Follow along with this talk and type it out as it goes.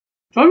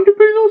Time to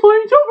bring those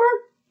lions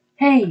over.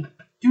 Hey,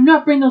 do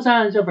not bring those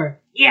lions over.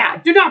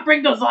 Yeah, do not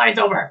bring those lions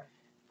over.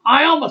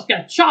 I almost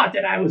got shot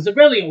and I was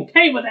really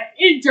okay with an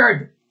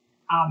injured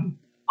arm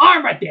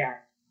right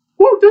there.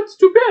 Oh, that's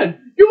too bad.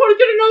 You want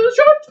to get another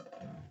shot?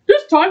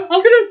 This time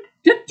I'm gonna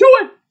get to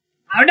it.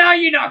 Oh no,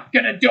 you're not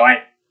gonna do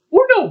it.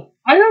 Oh no,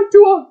 I have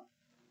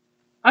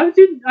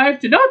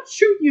to not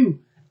shoot you.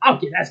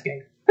 Okay, that's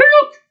good. Hey,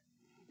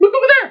 look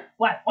over there.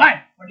 What?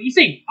 What do you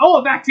see? Oh,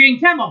 a Bactrian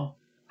Camel.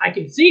 I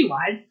can see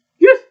one.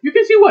 Yes, you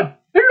can see one.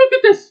 And look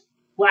at this.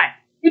 What?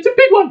 It's a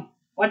big one.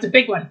 What's a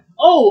big one?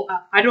 Oh,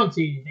 I don't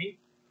see anything.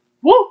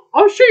 Well,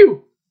 I'll show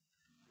you.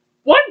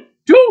 1,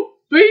 2,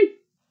 3.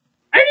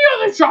 Any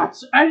other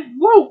shots, and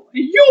whoa,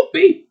 you'll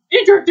be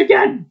injured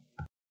again.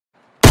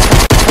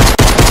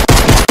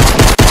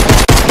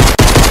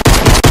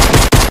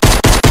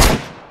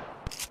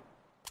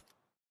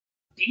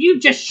 Do you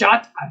just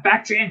shot a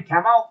Bactrian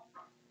Camel?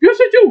 Yes,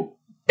 I do.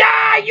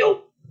 Ah,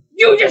 you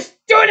just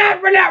do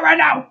that right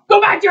now.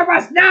 Go back to your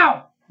bus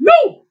now.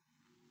 No.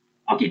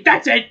 Okay,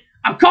 that's it.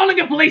 I'm calling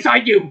the police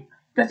on you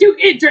because you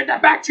injured the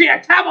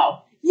Bactrian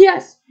Camel.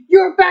 Yes,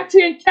 your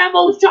Bactrian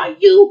Camel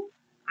shot you.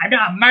 I'm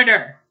not a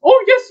murderer.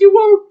 Oh, yes, you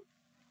were.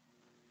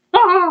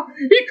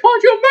 He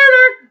called you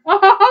murder.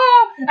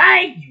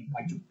 Hey,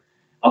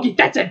 okay,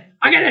 that's it.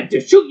 I gotta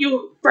shoot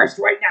you first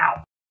right now.